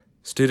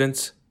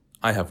Students,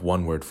 I have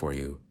one word for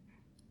you.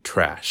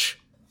 Trash.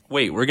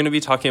 Wait, we're going to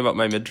be talking about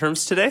my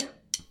midterms today?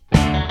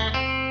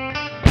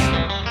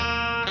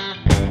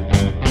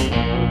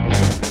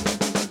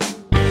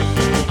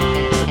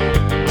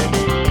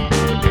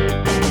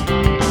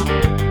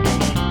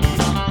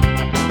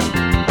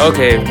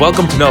 Okay,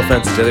 welcome to No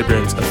Offense, Daily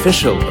Bearing's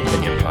official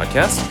opinion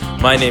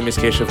podcast. My name is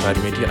Keshav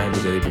Padimiti. I'm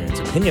the Daily Bearing's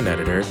opinion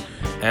editor.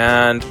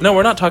 And no,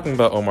 we're not talking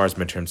about Omar's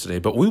midterms today,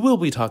 but we will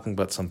be talking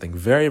about something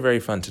very,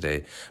 very fun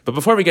today. But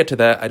before we get to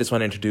that, I just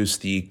want to introduce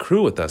the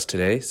crew with us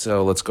today.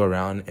 So let's go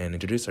around and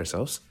introduce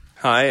ourselves.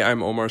 Hi,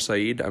 I'm Omar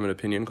Saeed. I'm an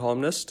opinion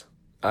columnist.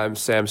 I'm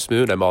Sam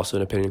Smoot. I'm also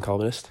an opinion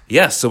columnist.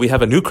 Yes, so we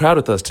have a new crowd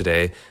with us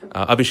today.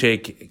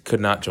 Abhishek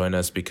could not join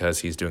us because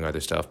he's doing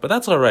other stuff, but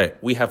that's all right.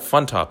 We have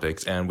fun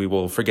topics, and we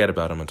will forget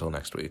about them until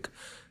next week.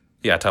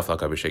 Yeah, tough luck,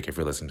 Abhishek, if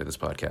you're listening to this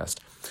podcast.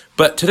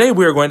 But today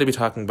we are going to be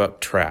talking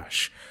about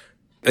trash.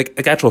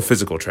 Like actual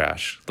physical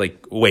trash,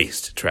 like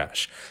waste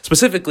trash.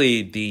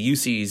 Specifically, the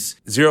UC's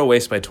Zero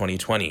Waste by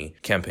 2020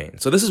 campaign.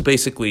 So this is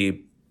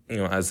basically,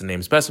 as the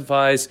name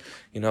specifies,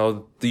 the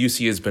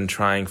UC has been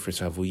trying for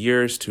several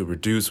years to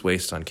reduce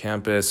waste on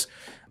campus.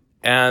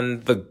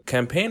 And the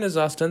campaign is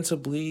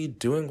ostensibly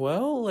doing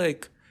well.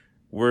 Like,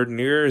 we're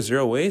near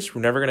zero waste.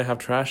 We're never going to have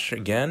trash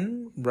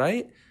again,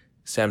 right?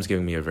 Sam's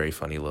giving me a very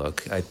funny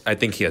look. I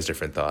think he has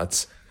different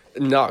thoughts.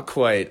 Not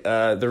quite.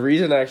 The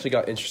reason I actually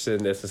got interested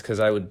in this is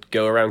because I would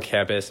go around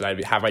campus and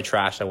I'd have my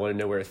trash. I wanted to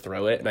know where to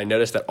throw it. And I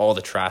noticed that all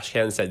the trash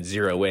cans said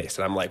zero waste.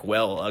 And I'm like,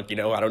 well, I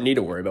don't need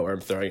to worry about where I'm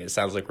throwing it. It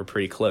sounds like we're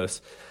pretty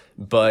close.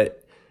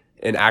 But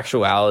in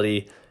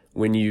actuality,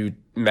 when you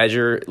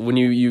measure, when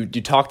you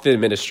talk to the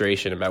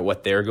administration about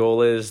what their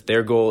goal is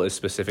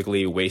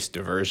specifically waste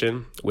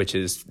diversion, which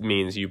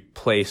means you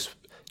place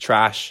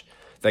trash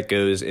that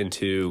goes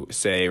into,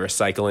 say,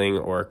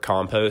 recycling or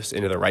compost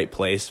into the right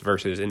place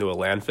versus into a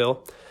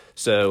landfill.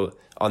 So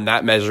on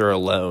that measure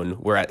alone,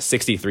 we're at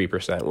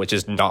 63%, which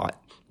is not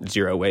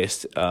zero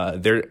waste.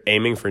 They're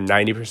aiming for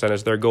 90%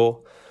 as their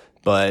goal,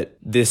 but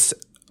this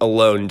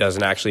alone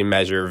doesn't actually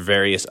measure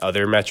various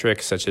other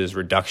metrics such as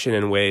reduction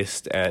in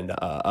waste and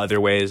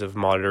other ways of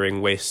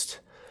monitoring waste.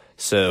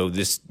 So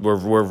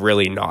we're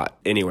really not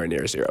anywhere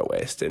near zero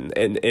waste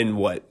in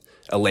what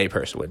a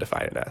layperson would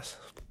define it as.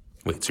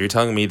 Wait, so you're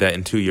telling me that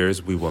in 2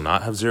 years we will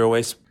not have zero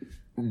waste?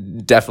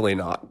 Definitely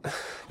not.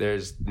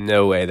 There's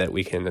no way that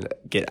we can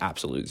get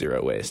absolute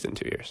zero waste in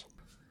 2 years.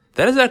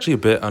 That is actually a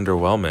bit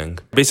underwhelming.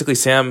 Basically,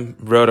 Sam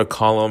wrote a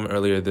column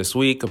earlier this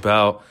week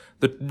about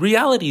the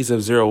realities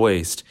of zero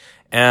waste.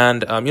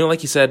 And,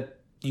 like you said,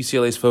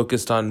 UCLA is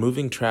focused on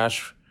moving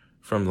trash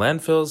from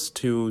landfills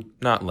to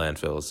not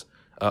landfills.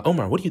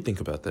 Omar, what do you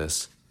think about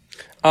this?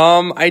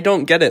 I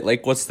don't get it.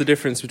 Like, what's the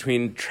difference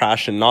between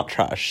trash and not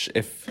trash?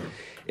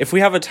 If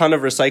we have a ton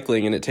of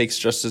recycling and it takes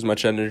just as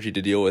much energy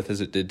to deal with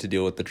as it did to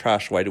deal with the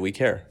trash, why do we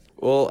care?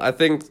 Well, I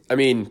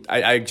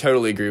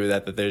totally agree with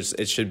that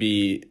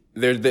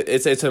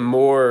it's a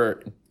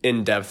more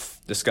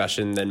in-depth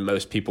discussion than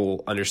most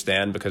people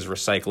understand because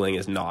recycling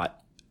is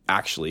not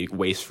actually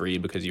waste-free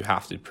because you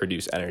have to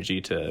produce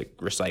energy to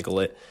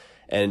recycle it.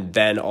 And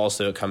then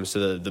also it comes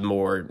to the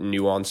more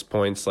nuanced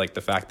points, like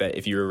the fact that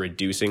if you were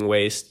reducing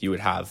waste, you would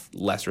have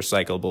less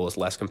recyclables,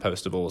 less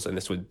compostables, and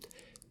this would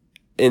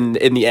in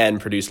the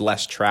end produce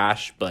less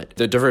trash, but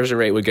the diversion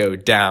rate would go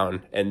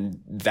down,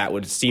 and that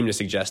would seem to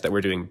suggest that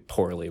we're doing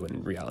poorly when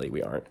in reality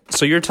we aren't.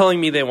 So you're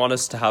telling me they want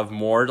us to have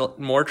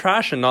more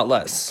trash and not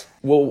less?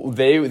 Well,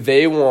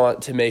 they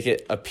want to make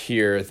it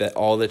appear that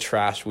all the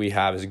trash we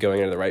have is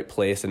going into the right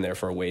place and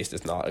therefore waste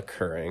is not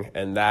occurring,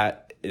 and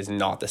that is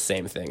not the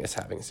same thing as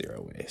having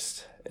zero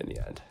waste in the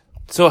end.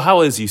 So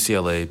how is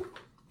UCLA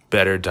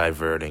better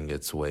diverting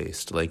its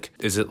waste? Like,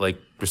 is it like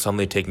we're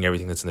suddenly taking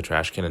everything that's in the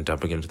trash can and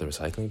dumping it into the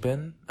recycling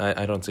bin?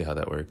 I don't see how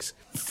that works.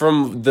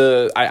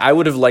 I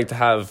would have liked to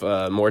have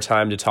more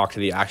time to talk to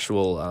the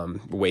actual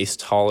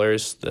waste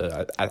haulers.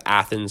 The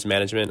Athens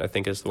Management, I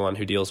think, is the one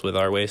who deals with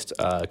our waste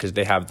because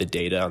they have the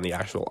data on the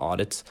actual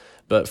audits.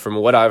 But from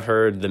what I've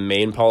heard, the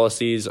main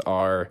policies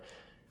are,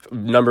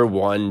 number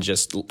one,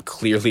 just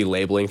clearly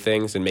labeling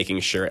things and making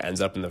sure it ends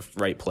up in the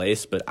right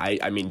place. But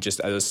I mean, just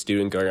as a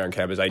student going around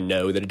campus, I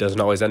know that it doesn't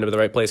always end up in the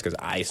right place because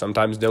I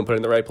sometimes don't put it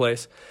in the right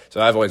place.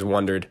 So I've always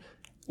wondered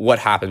what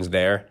happens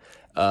there.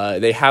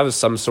 They have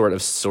some sort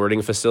of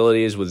sorting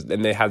facilities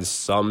and they have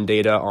some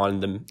data on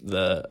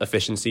the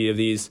efficiency of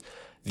these.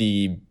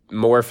 The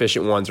more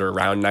efficient ones are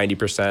around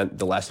 90%.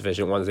 The less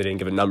efficient ones they didn't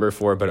give a number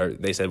for,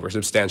 but they said were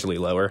substantially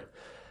lower.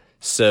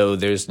 So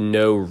there's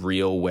no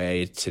real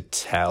way to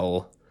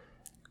tell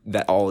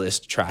that all this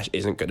trash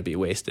isn't going to be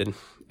wasted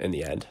in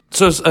the end.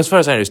 So as far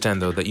as I understand,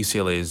 though, that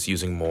UCLA is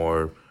using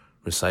more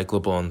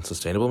recyclable and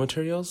sustainable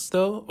materials,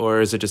 though?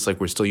 Or is it just like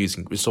we're still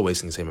wasting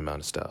the same amount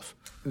of stuff?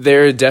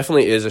 There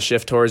definitely is a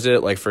shift towards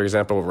it. Like, for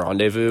example,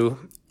 Rendezvous,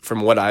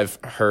 from what I've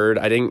heard,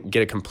 I didn't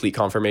get a complete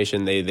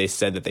confirmation. They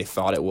said that they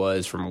thought it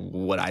was. From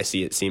what I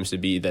see, it seems to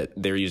be that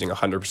they're using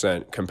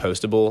 100%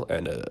 compostable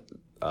and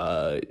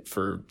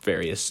for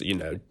various,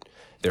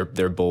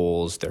 their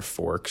bowls, their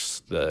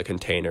forks, the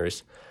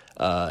containers.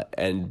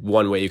 And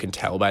one way you can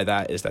tell by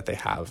that is that they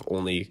have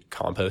only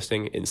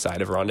composting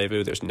inside of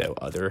Rendezvous. There's no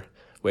other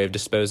way of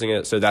disposing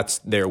it. So that's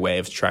their way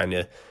of trying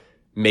to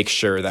make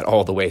sure that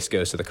all the waste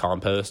goes to the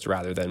compost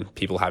rather than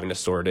people having to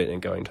sort it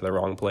and going to the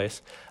wrong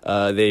place.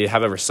 They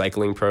have a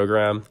recycling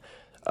program.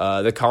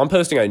 The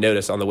composting I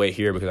noticed on the way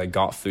here because I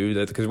got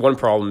food, because one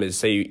problem is,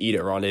 say you eat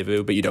at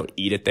Rendezvous, but you don't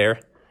eat it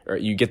there, or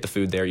you get the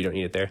food there, you don't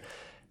eat it there,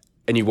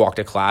 and you walk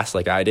to class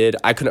like I did,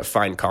 I couldn't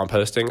find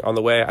composting on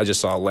the way. I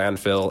just saw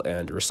landfill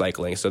and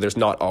recycling. So there's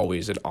not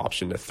always an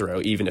option to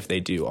throw, even if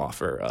they do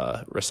offer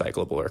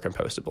recyclable or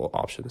compostable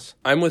options.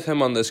 I'm with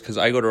him on this because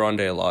I go to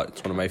Ronde a lot.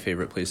 It's one of my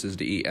favorite places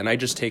to eat. And I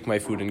just take my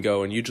food and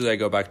go. And usually I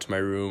go back to my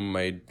room,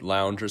 my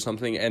lounge or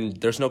something, and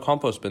there's no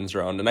compost bins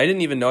around. And I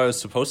didn't even know I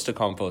was supposed to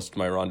compost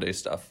my Ronde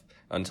stuff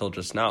until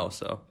just now,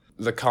 so...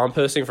 The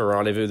composting for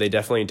Rendezvous, they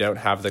definitely don't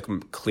have the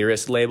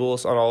clearest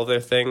labels on all of their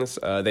things.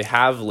 They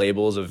have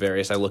labels of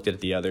various. I looked at it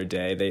the other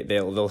day.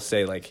 They'll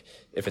say like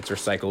if it's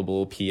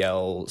recyclable,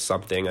 PL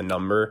something, a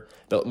number.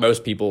 But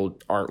most people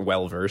aren't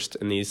well versed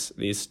in these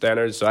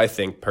standards. So I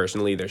think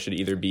personally there should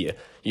either be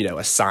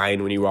a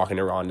sign when you walk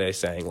into Ronde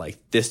saying like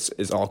this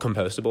is all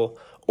compostable,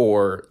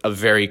 or a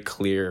very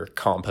clear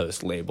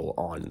compost label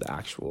on the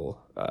actual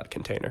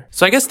container.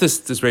 So I guess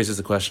this raises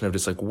the question of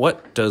just like,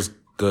 what does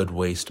good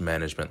waste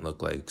management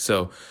look like?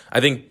 So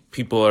I think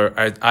people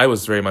I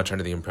was very much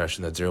under the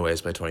impression that zero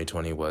waste by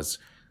 2020 was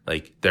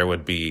like there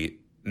would be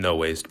no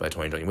waste by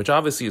 2020, which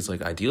obviously is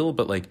like ideal,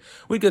 but like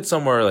we'd get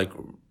somewhere like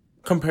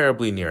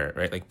comparably near it,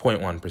 right? Like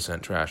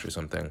 0.1% trash or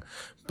something.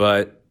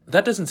 But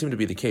that doesn't seem to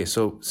be the case.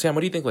 So Sam,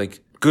 what do you think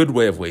like good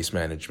way of waste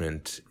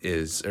management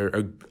is,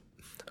 or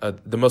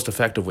the most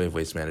effective way of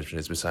waste management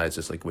is besides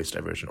just like waste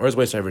diversion? Or is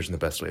waste diversion the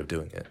best way of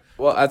doing it?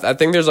 Well, I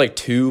think there's like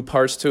two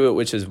parts to it,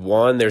 which is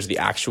one, there's the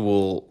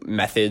actual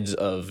methods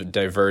of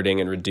diverting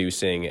and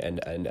reducing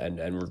and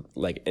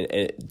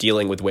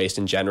dealing with waste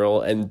in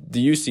general. And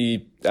the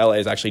UCLA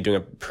is actually doing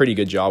a pretty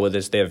good job with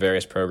this. They have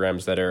various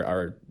programs that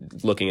are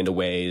looking into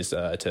ways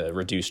to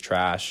reduce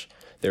trash.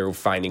 They're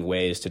finding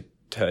ways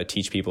to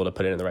teach people to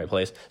put it in the right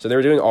place. So they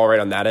were doing all right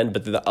on that end.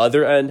 But the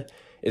other end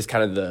is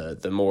kind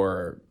of the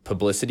more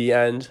publicity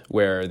end,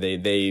 where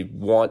they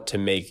want to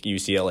make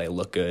UCLA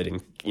look good.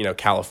 And,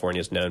 California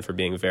is known for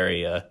being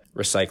very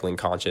recycling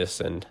conscious.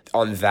 And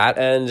on that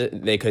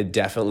end, they could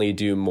definitely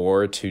do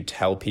more to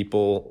tell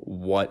people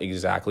what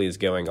exactly is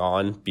going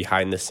on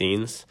behind the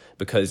scenes.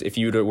 Because if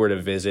you were to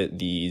visit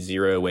the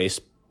Zero Waste,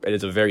 it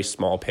is a very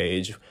small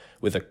page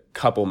with a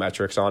couple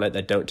metrics on it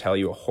that don't tell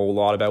you a whole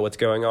lot about what's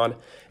going on.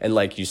 And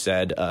like you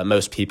said,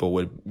 most people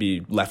would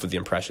be left with the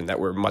impression that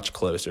we're much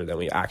closer than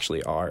we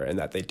actually are and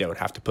that they don't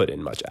have to put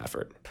in much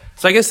effort.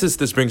 So I guess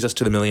this brings us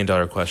to the $1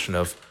 million question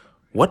of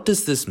what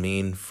does this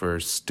mean for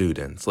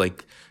students?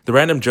 Like the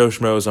random Joe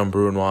Schmoes on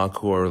Brew and Walk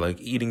who are like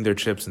eating their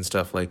chips and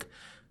stuff, like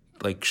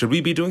should we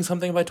be doing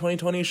something by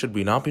 2020? Should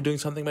we not be doing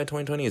something by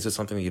 2020? Is this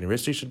something the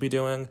university should be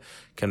doing?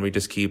 Can we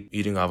just keep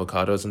eating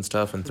avocados and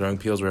stuff and throwing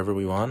peels wherever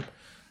we want?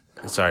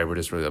 Sorry, we're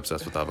just really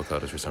obsessed with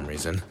avocados for some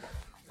reason.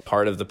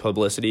 Part of the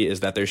publicity is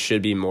that there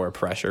should be more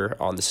pressure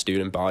on the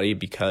student body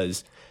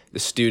because the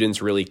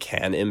students really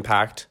can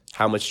impact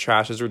how much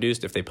trash is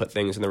reduced if they put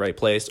things in the right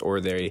place, or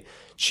they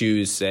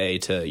choose, say,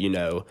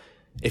 to,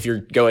 if you're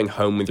going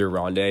home with your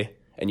Ronde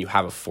and you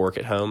have a fork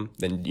at home,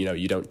 then,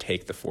 you don't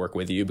take the fork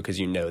with you because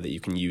you know that you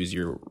can use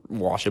your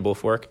washable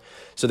fork.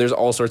 So there's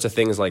all sorts of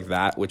things like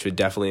that, which would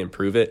definitely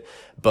improve it.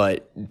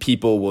 But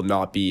people will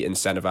not be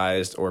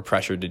incentivized or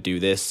pressured to do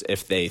this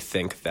if they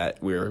think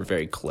that we're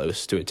very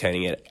close to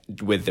attaining it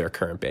with their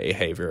current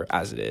behavior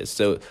as it is.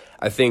 So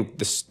I think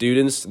the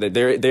students,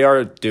 they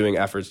are doing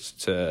efforts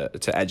to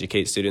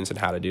educate students on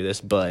how to do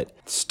this, but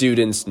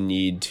students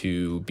need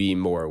to be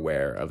more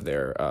aware of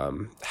their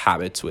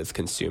habits with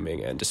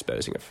consuming and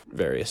disposing of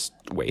various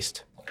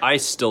waste. I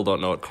still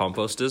don't know what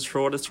compost is,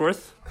 for what it's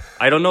worth.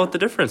 I don't know what the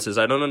difference is.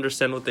 I don't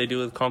understand what they do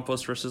with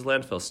compost versus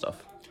landfill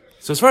stuff.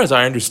 So as far as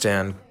I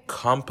understand,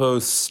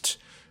 compost,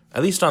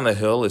 at least on the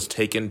Hill, is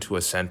taken to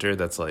a center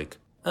that's like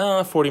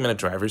a 40-minute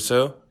drive or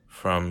so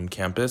from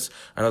campus.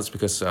 I know it's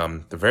because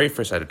the very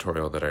first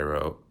editorial that I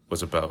wrote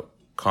was about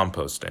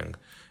composting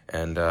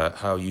and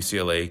how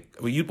UCLA,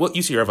 what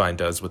UC Irvine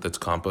does with its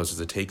compost is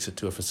it takes it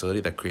to a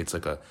facility that creates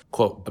like a,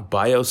 quote, a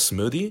bio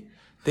smoothie.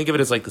 Think of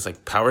it as like this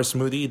like power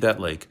smoothie that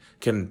like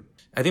can,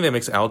 I think they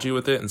mix algae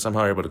with it and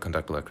somehow are able to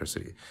conduct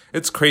electricity.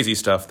 It's crazy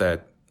stuff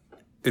that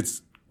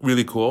it's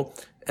really cool.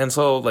 And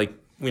so like,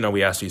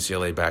 we asked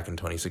UCLA back in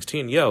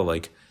 2016,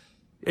 like,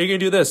 are you going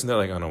to do this? And they're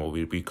like, oh no, well,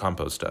 we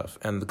compost stuff.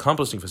 And the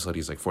composting facility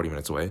is like 40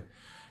 minutes away.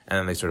 And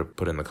then they sort of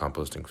put in the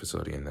composting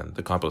facility and then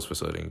the compost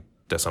facility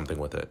does something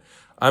with it.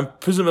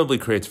 Presumably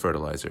creates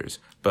fertilizers,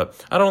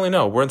 but I don't really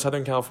know. We're in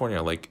Southern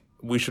California. Like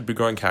we should be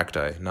growing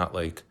cacti, not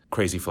like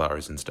crazy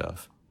flowers and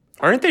stuff.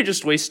 Aren't they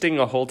just wasting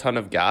a whole ton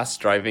of gas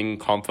driving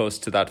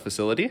compost to that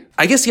facility?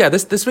 I guess, yeah,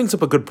 this brings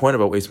up a good point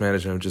about waste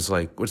management, which is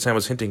like what Sam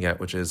was hinting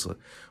at, which is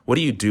what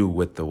do you do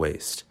with the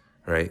waste,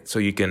 right? So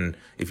you can,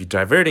 if you're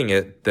diverting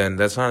it, then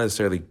that's not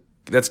necessarily,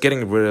 that's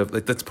getting rid of,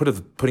 like, that's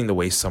putting the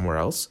waste somewhere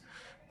else.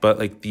 but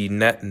like the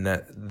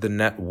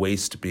net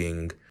waste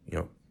being,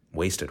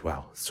 wasted.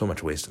 Wow, so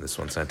much waste in this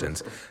one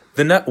sentence.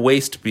 The net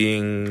waste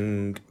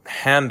being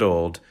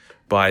handled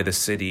by the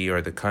city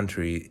or the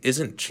country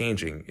isn't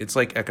changing. It's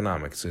like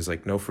economics. There's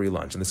like no free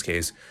lunch. In this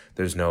case,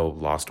 there's no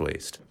lost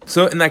waste.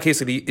 So in that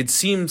case, it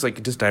seems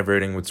like just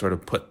diverting would sort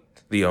of put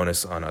the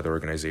onus on other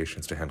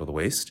organizations to handle the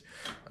waste.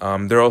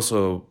 There are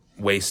also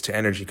waste to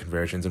energy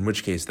conversions, in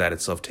which case that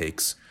itself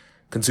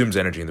consumes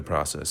energy in the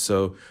process.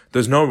 So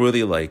there's no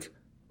really like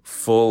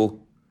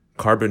full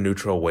carbon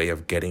neutral way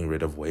of getting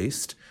rid of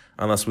waste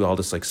unless we all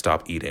just like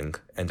stop eating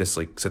and just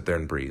like sit there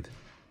and breathe.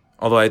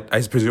 Although I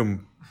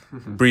presume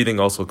breathing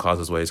also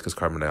causes waste because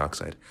carbon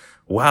dioxide.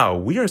 Wow,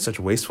 we are such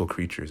wasteful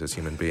creatures as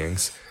human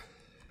beings.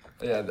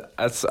 Yeah,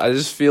 I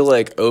just feel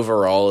like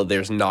overall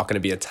there's not going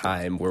to be a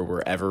time where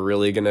we're ever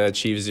really going to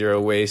achieve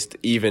zero waste,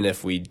 even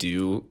if we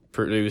do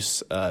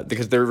produce,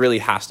 because there really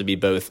has to be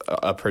both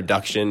a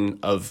production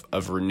of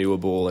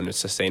renewable and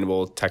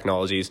sustainable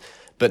technologies,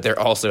 but there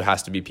also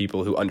has to be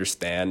people who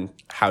understand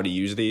how to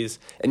use these.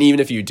 And even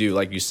if you do,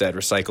 like you said,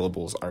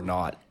 recyclables are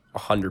not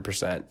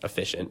 100%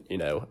 efficient.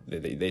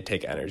 They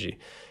take energy.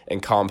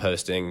 And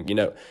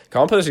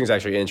composting is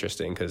actually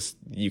interesting because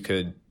you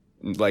could,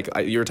 like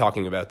you were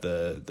talking about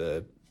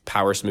the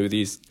power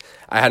smoothies.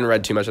 I hadn't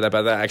read too much of that,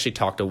 but I actually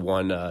talked to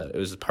one. It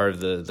was part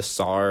of the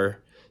SAR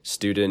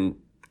student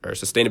or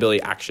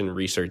Sustainability Action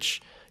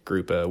Research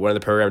Group. One of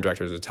the program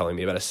directors was telling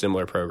me about a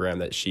similar program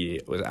that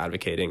she was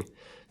advocating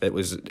that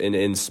was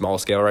in small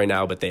scale right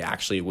now, but they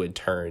actually would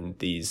turn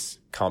these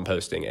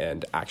composting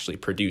and actually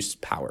produce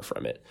power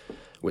from it,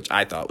 which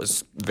I thought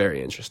was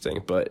very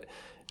interesting. But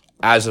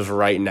as of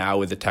right now,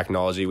 with the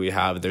technology we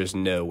have, there's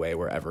no way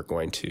we're ever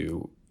going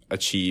to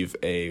achieve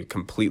a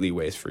completely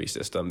waste-free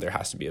system. There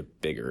has to be a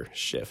bigger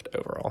shift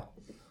overall.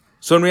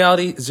 So in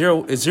reality,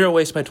 zero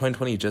waste by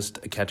 2020 just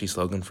a catchy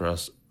slogan for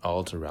us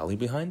all to rally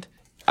behind?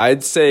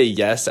 I'd say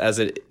yes, as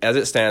it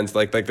stands.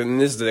 Like,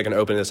 and this is going to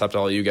open this up to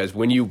all you guys.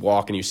 When you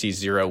walk and you see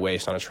zero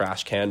waste on a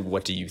trash can,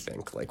 what do you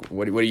think? Like,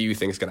 what do you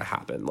think is going to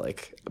happen?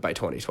 Like by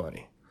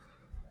 2020?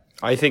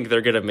 I think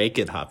they're going to make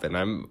it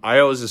happen. I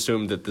always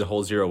assumed that the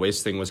whole zero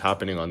waste thing was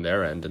happening on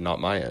their end and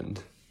not my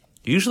end.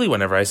 Usually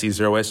whenever I see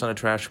zero waste on a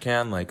trash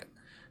can, like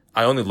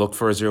I only look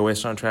for a zero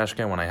waste on a trash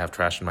can when I have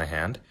trash in my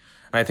hand.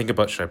 And I think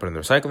about, should I put it in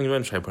the recycling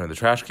bin? Should I put it in the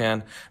trash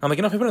can? And I'm like,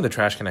 if I put it in the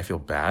trash can, I feel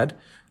bad.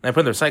 And I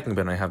put it in the recycling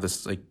bin, I have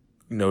this like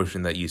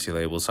notion that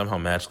UCLA will somehow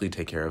magically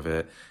take care of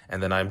it.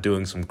 And then I'm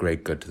doing some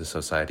great good to the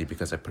society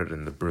because I put it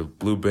in the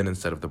blue bin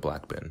instead of the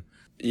black bin.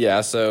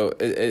 Yeah, so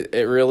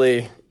it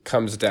really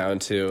comes down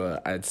to,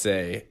 I'd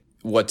say,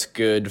 what's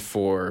good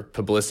for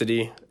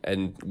publicity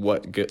and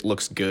what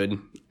looks good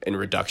in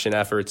reduction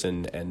efforts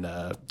and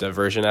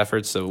diversion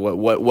efforts. So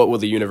what will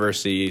the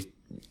university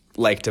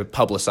like to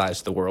publicize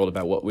to the world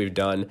about what we've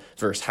done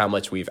versus how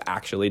much we've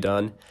actually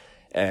done?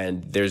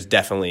 And there's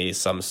definitely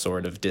some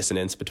sort of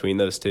dissonance between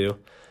those two.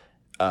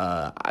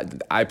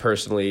 I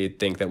personally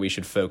think that we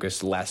should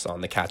focus less on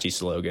the catchy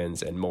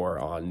slogans and more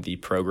on the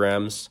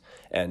programs.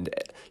 And,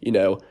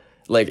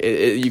 like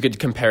you could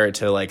compare it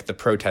to like the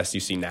protests you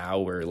see now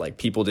where like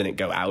people didn't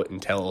go out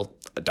until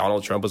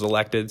Donald Trump was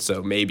elected.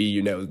 So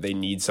maybe, they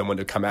need someone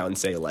to come out and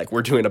say like,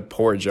 we're doing a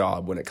poor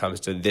job when it comes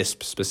to this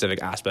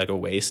specific aspect of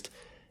waste.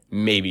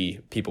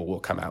 Maybe people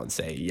will come out and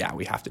say, yeah,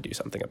 we have to do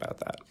something about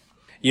that.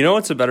 You know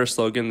what's a better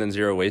slogan than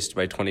zero waste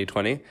by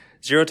 2020?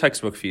 Zero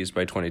textbook fees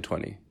by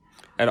 2020.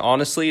 And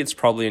honestly, it's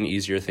probably an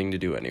easier thing to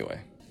do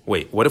anyway.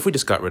 Wait, what if we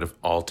just got rid of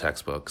all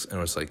textbooks and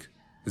it was like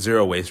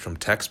zero waste from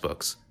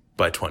textbooks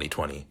by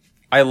 2020?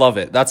 I love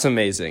it. That's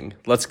amazing.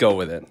 Let's go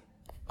with it.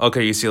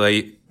 Okay,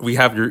 UCLA, we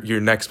have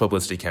your next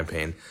publicity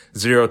campaign.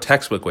 Zero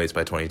textbook waste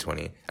by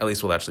 2020. At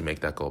least we'll actually make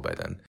that goal by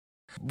then.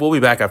 We'll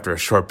be back after a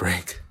short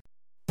break.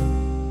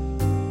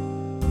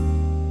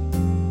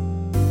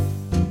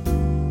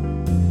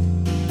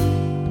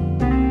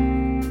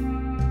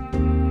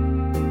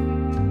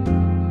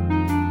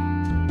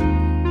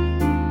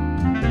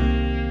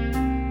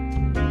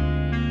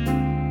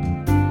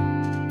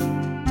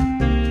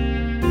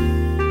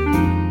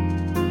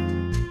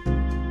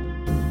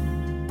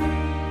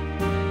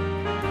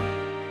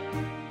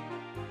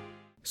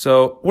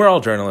 So we're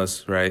all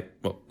journalists, right?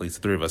 Well, at least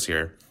the three of us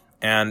here.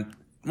 And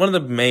one of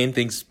the main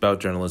things about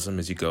journalism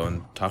is you go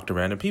and talk to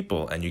random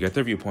people and you get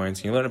their viewpoints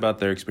and you learn about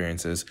their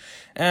experiences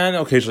and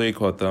occasionally you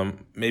quote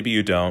them. Maybe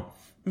you don't.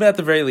 But at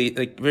the very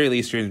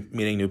least, you're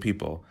meeting new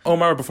people.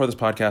 Omar, before this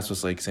podcast,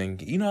 was like saying,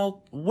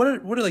 what are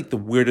like the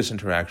weirdest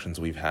interactions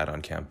we've had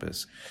on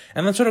campus?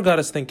 And that sort of got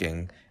us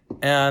thinking.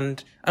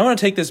 And I want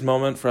to take this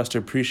moment for us to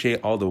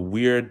appreciate all the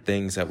weird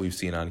things that we've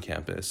seen on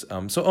campus.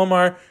 So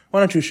Omar, why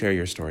don't you share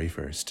your story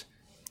first?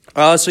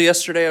 So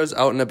yesterday I was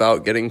out and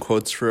about getting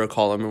quotes for a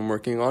column I'm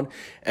working on,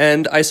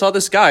 and I saw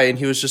this guy, and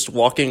he was just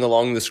walking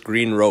along this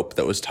green rope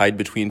that was tied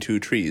between two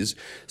trees.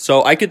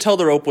 So I could tell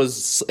the rope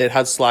it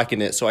had slack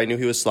in it, so I knew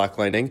he was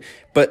slacklining,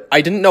 but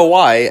I didn't know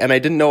why, and I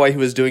didn't know why he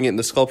was doing it in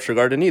the sculpture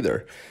garden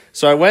either.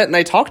 So I went and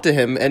I talked to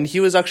him, and he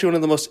was actually one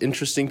of the most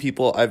interesting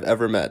people I've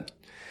ever met.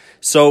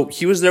 So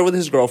he was there with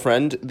his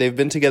girlfriend. They've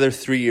been together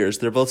 3 years.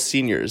 They're both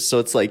seniors. So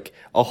it's like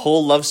a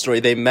whole love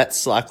story. They met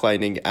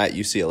slacklining at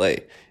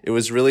UCLA. It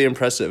was really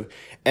impressive.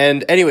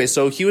 And anyway,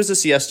 so he was a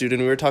CS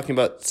student. We were talking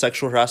about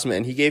sexual harassment,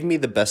 and he gave me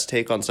the best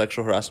take on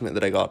sexual harassment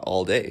that I got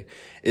all day.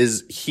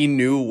 Is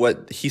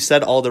he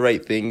said all the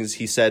right things.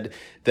 He said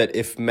that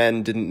if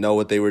men didn't know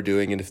what they were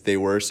doing and if they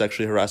were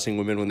sexually harassing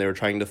women when they were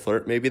trying to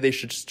flirt, maybe they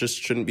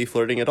shouldn't be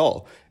flirting at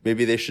all.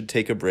 Maybe they should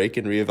take a break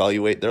and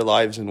reevaluate their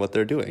lives and what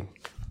they're doing.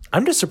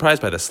 I'm just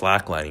surprised by the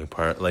slacklining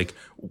part. Like,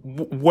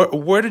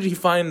 where did he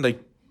find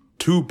like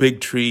 2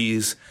 big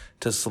trees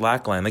to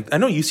slackline? Like, I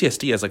know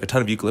UCSD has like a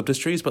ton of eucalyptus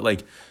trees, but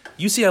like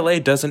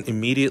UCLA doesn't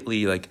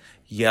immediately like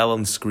yell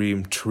and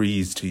scream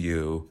trees to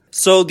you.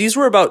 So these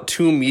were about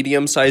 2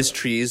 medium-sized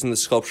trees in the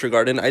sculpture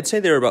garden. I'd say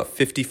they were about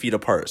 50 feet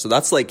apart. So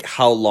that's like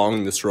how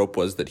long this rope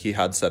was that he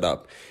had set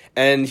up.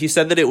 And he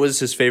said that it was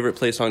his favorite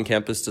place on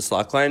campus to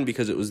slackline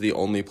because it was the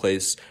only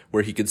place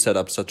where he could set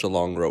up such a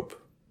long rope.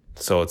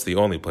 So it's the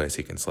only place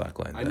he can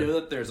slackline. I know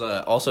that there's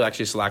also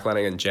actually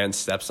slacklining in Jen's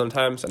steps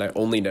sometimes, and I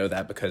only know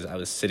that because I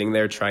was sitting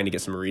there trying to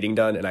get some reading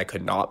done, and I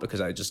could not because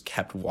I just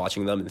kept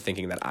watching them and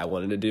thinking that I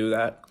wanted to do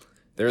that.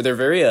 They're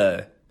very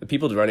the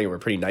people running it were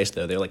pretty nice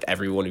though. They're like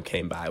everyone who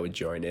came by would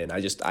join in.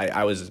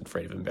 I was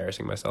afraid of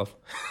embarrassing myself.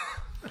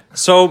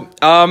 So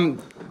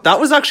that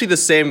was actually the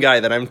same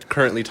guy that I'm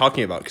currently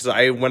talking about, because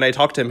when I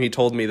talked to him, he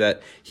told me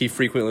that he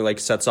frequently like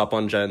sets up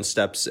on Jen's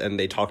steps and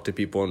they talk to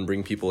people and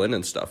bring people in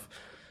and stuff.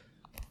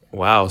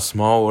 Wow,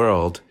 small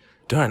world.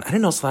 Darn, I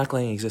didn't know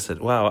slacklining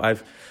existed. Wow,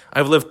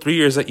 I've lived 3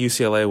 years at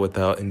UCLA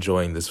without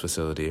enjoying this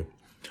facility.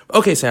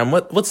 Okay, Sam,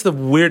 what's the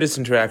weirdest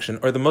interaction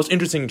or the most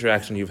interesting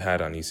interaction you've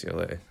had on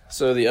UCLA?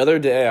 So the other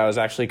day, I was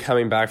actually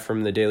coming back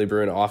from the Daily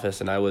Bruin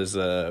office, and I was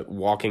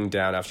walking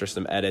down after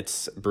some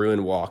edits,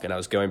 Bruin Walk, and I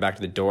was going back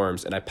to the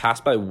dorms, and I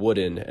passed by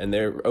Wooden, and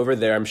over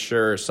there, I'm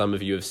sure some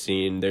of you have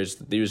seen,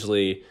 there's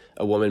usually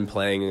a woman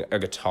playing a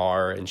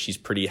guitar, and she's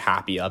pretty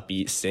happy,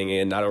 upbeat,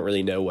 singing. I don't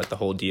really know what the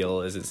whole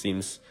deal is. It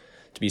seems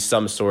to be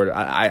some sort of,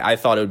 I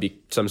thought it would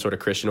be some sort of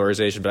Christian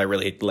organization, but I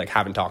really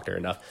haven't talked to her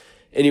enough.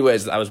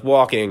 Anyways, I was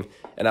walking,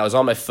 and I was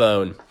on my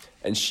phone,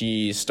 and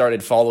she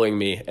started following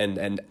me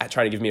and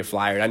trying to give me a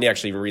flyer. And I didn't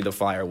actually even read the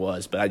flyer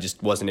was, but I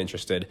just wasn't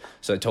interested.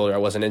 So I told her I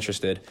wasn't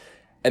interested.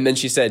 And then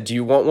she said, "Do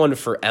you want one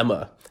for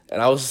Emma?"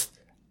 And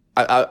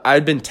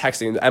I'd been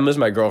texting. Emma's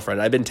my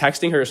girlfriend. I'd been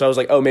texting her, so I was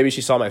like, oh, maybe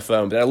she saw my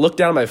phone. But I looked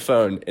down at my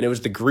phone, and it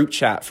was the group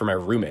chat for my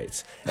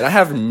roommates. And I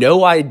have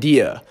no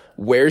idea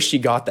where she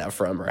got that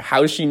from or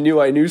how she knew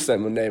I knew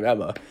someone named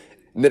Emma.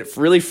 And it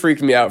really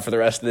freaked me out for the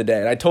rest of the day.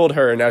 And I told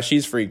her, and now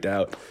she's freaked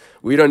out.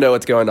 We don't know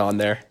what's going on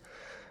there.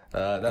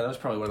 That was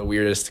probably one of the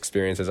weirdest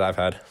experiences I've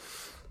had.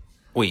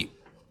 Wait,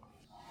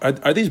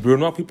 are these Bruin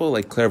Walk people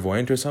like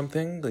clairvoyant or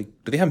something? Like,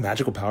 do they have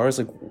magical powers?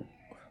 Like,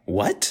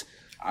 what?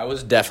 I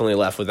was definitely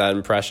left with that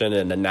impression,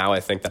 and now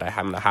I think that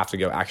I'm going to have to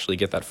go actually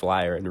get that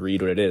flyer and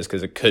read what it is,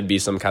 because it could be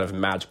some kind of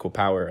magical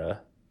power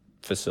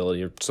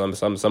facility or some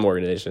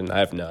organization. I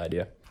have no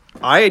idea.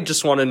 I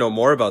just want to know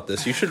more about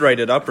this. You should write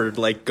it up or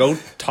go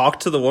talk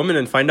to the woman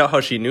and find out how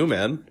she knew,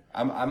 man.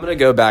 I'm going to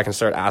go back and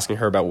start asking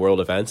her about world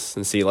events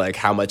and see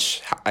how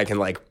much I can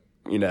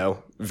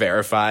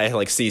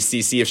verify,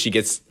 see if she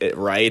gets it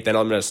right. Then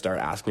I'm going to start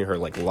asking her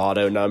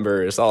lotto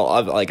numbers.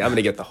 I'm going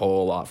to get the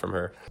whole lot from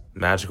her.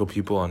 Magical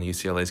people on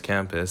UCLA's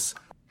campus.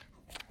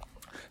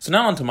 So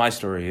now on to my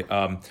story.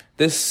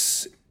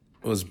 This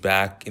was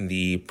back in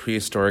the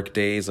prehistoric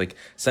days,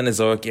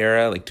 Cenozoic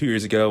era, 2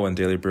 years ago when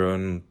Daily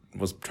Bruin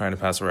was trying to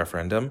pass a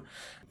referendum.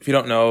 If you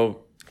don't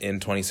know,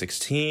 in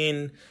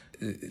 2016,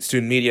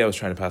 student media was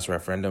trying to pass a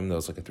referendum. There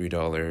was a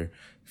 $3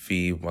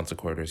 fee once a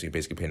quarter, so you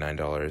basically pay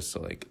 $9,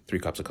 so 3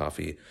 cups of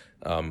coffee,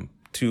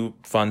 to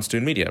fund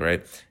student media,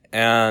 right?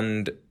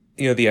 And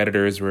the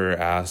editors were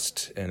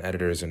asked, and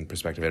editors and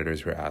prospective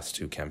editors were asked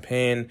to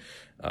campaign,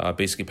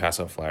 basically pass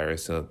out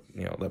flyers to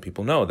let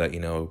people know that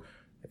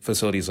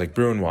facilities like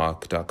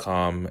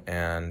BruinWalk.com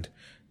and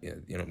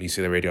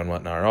UCLA Radio and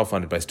whatnot are all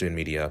funded by student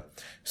media.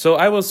 So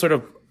I was sort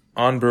of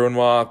on Bruin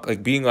Walk,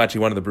 being actually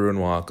one of the Bruin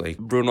Walk,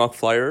 Bruin Walk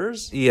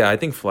flyers? Yeah, I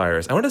think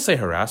flyers. I want to say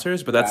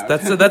harassers, but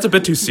that's a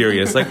bit too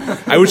serious.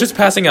 I was just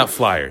passing out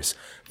flyers.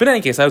 But in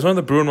any case, I was one of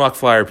the Bruin Walk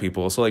flyer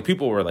people. So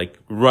people were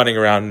running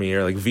around me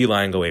or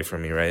V-lining away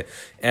from me, right?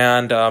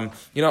 And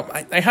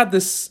I had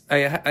this.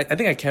 I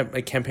think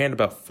I campaigned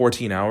about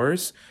 14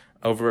 hours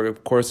over a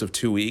course of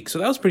 2 weeks. So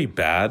that was pretty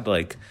bad.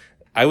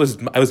 I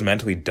was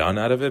mentally done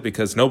out of it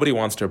because nobody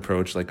wants to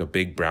approach a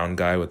big brown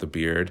guy with a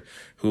beard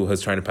who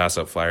was trying to pass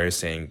out flyers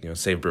saying,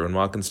 save Bruin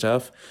Walk and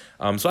stuff.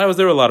 So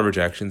there were a lot of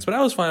rejections, but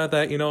I was fine with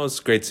that. It was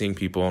great seeing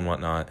people and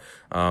whatnot.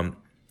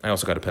 I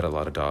also got to pet a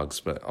lot of dogs,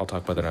 but I'll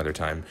talk about that another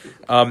time.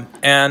 I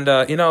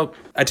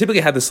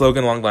typically had the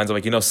slogan along the lines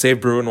of save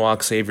Bruin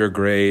Walk, save your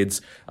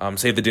grades,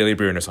 save the Daily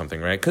Bruin or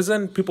something, right? Because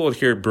then people would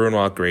hear Bruin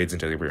Walk grades and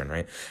Daily Bruin,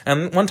 right?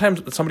 And one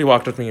time somebody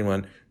walked up to me and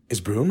went,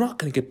 "Is Bruin Walk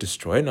going to get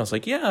destroyed?" And I was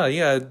like, yeah,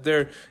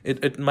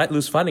 it might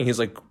lose funding. He's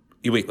like,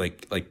 you wait,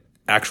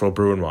 actual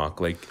Bruin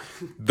Walk, like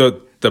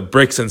the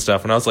bricks and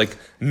stuff. And I was like,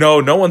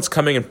 no one's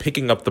coming and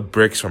picking up the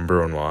bricks from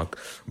Bruin Walk,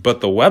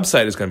 but the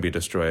website is going to be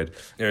destroyed.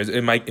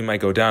 It might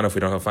go down if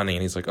we don't have funding.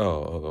 And he's like,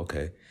 oh,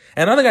 okay.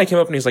 And another guy came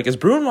up and he's like, is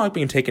Bruin Walk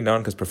being taken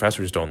down because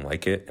professors don't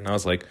like it? And I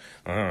was like,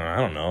 I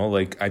don't know.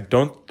 Like, I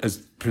don't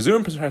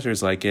presume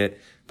professors like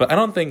it, but I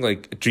don't think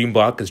like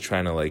Dreamblock is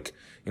trying to like,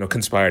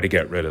 conspire to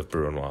get rid of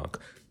Bruin Walk.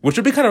 Which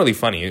would be kind of really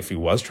funny if he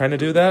was trying to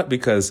do that,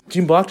 because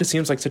Dreamblock just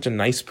seems like such a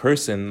nice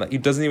person that he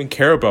doesn't even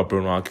care about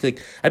Bruin Walk. Like,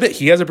 I bet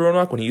he has a Bruin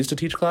Walk when he used to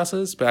teach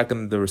classes back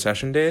in the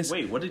recession days.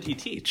 Wait, what did he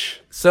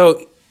teach?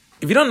 So,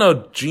 if you don't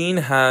know, Gene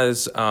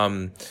has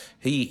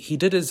he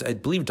did his, I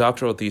believe,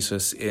 doctoral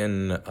thesis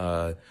in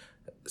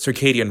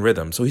circadian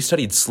rhythm. So he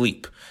studied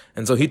sleep,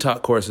 and so he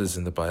taught courses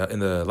in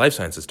the life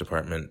sciences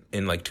department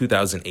in like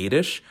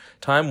 2008ish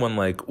time, when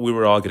like we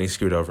were all getting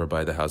screwed over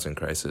by the housing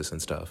crisis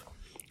and stuff.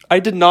 I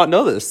did not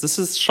know this. This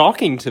is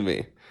shocking to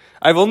me.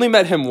 I've only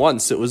met him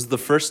once. It was the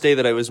first day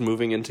that I was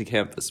moving into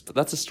campus, but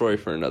that's a story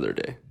for another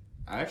day.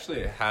 I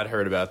actually had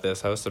heard about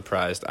this. I was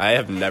surprised. I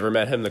have never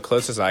met him. The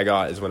closest I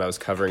got is when I was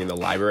covering the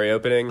library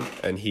opening,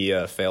 and he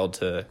failed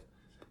to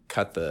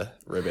cut the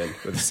ribbon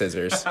with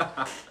scissors.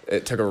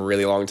 It took a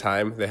really long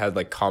time. They had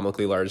like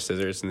comically large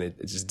scissors, and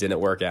it just didn't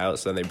work out.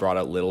 So then they brought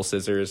out little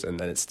scissors, and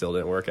then it still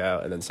didn't work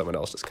out, and then someone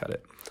else just cut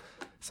it.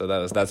 So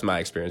that's my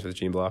experience with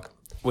Dreamblock.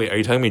 Wait, are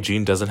you telling me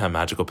Gene doesn't have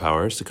magical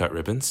powers to cut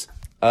ribbons?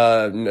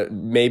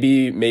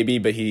 Maybe,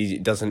 but he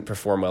doesn't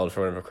perform well in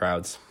front of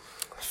crowds,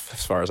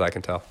 as far as I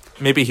can tell.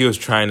 Maybe he was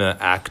trying to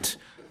act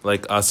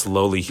like us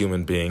lowly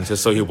human beings,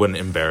 just so he wouldn't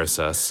embarrass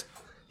us.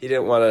 He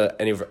didn't want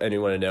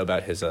anyone to know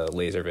about his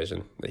laser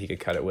vision that he could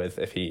cut it with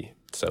if he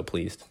so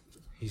pleased.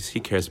 He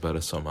cares about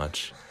us so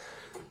much.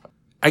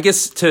 I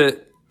guess to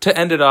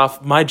end it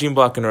off, my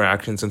Dreamblock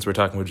interaction, since we're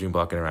talking about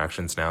Dreamblock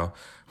interactions now.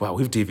 Wow,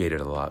 we've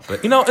deviated a lot,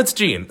 but it's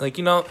Gene. Like,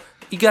 you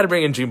got to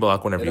bring in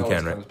Dreamblock whenever you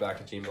can, right? Comes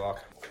back to Dreamblock.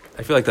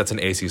 I feel like that's an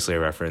AC Slay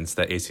reference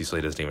that AC Slay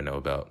doesn't even know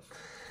about.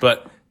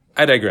 But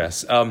I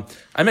digress. I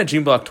met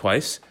Dreamblock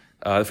twice.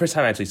 The first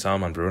time I actually saw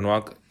him on Bruin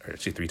Walk, or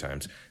actually 3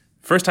 times.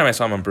 First time I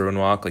saw him on Bruin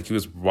Walk, like he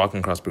was walking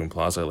across Bruin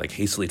Plaza, like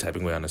hastily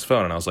typing away on his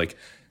phone, and I was like,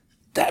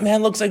 that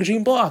man looks like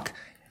Dreamblock.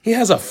 He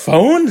has a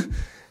phone?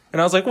 And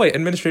I was like, wait,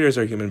 administrators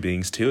are human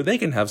beings too. They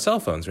can have cell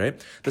phones, right?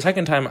 The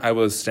second time I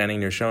was standing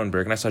near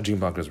Schoenberg and I saw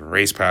Dreamblock just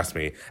race past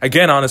me,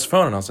 again on his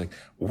phone, and I was like,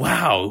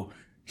 wow,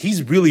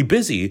 he's really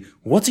busy.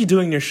 What's he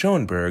doing near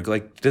Schoenberg?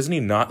 Like, doesn't he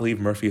not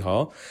leave Murphy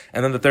Hall?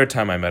 And then the third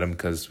time I met him,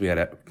 because we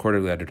had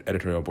quarterly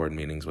editorial board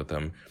meetings with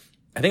him,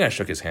 I think I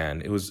shook his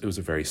hand. It was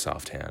a very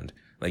soft hand.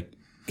 Like,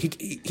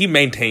 he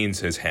maintains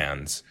his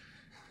hands.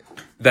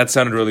 That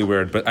sounded really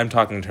weird, but I'm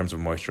talking in terms of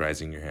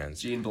moisturizing your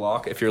hands.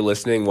 Dreamblock, if you're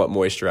listening, what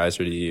moisturizer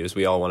do you use?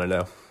 We all want to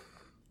know.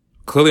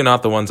 Clearly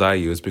not the ones I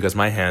use, because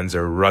my hands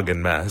are a rugged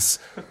mess.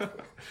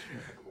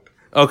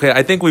 Okay,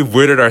 I think we've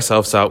weirded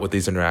ourselves out with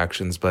these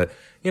interactions, but,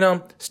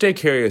 stay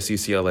curious,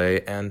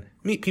 UCLA, and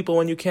meet people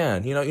when you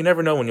can. You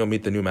never know when you'll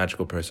meet the new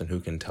magical person who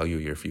can tell you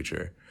your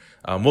future.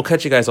 We'll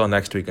catch you guys all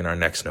next week in our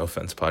next No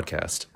Offense podcast.